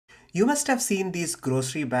You must have seen these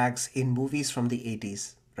grocery bags in movies from the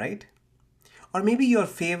 80s, right? Or maybe your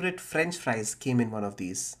favorite French fries came in one of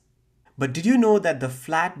these. But did you know that the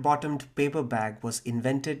flat bottomed paper bag was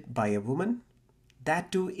invented by a woman?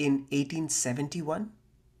 That too in 1871?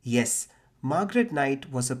 Yes, Margaret Knight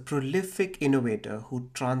was a prolific innovator who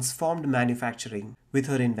transformed manufacturing with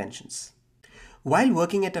her inventions. While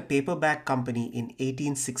working at a paperback company in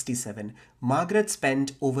 1867, Margaret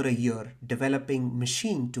spent over a year developing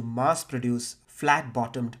machine to mass produce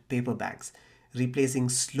flat-bottomed paper bags, replacing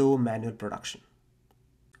slow manual production.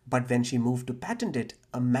 But when she moved to patent it,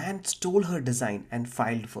 a man stole her design and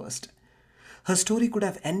filed first. Her story could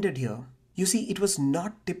have ended here. You see, it was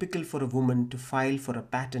not typical for a woman to file for a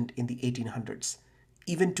patent in the 1800s.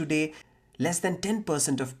 Even today, less than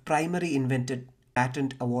 10% of primary invented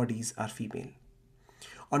patent awardees are female.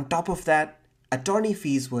 On top of that, attorney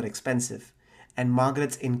fees were expensive, and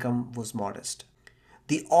Margaret's income was modest.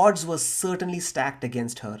 The odds were certainly stacked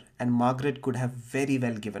against her, and Margaret could have very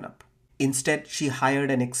well given up. Instead, she hired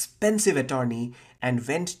an expensive attorney and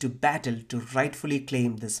went to battle to rightfully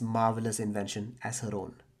claim this marvelous invention as her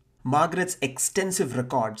own. Margaret's extensive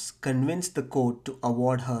records convinced the court to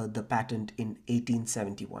award her the patent in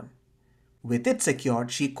 1871. With it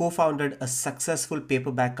secured, she co-founded a successful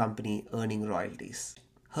paperback company earning royalties.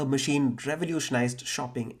 Her machine revolutionized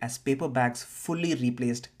shopping as paperbacks fully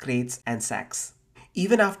replaced crates and sacks.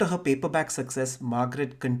 Even after her paperback success,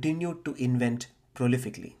 Margaret continued to invent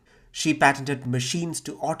prolifically. She patented machines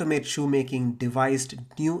to automate shoemaking, devised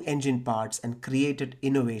new engine parts, and created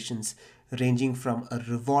innovations ranging from a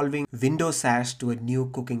revolving window sash to a new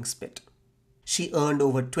cooking spit. She earned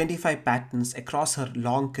over 25 patents across her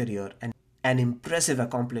long career, and an impressive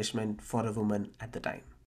accomplishment for a woman at the time.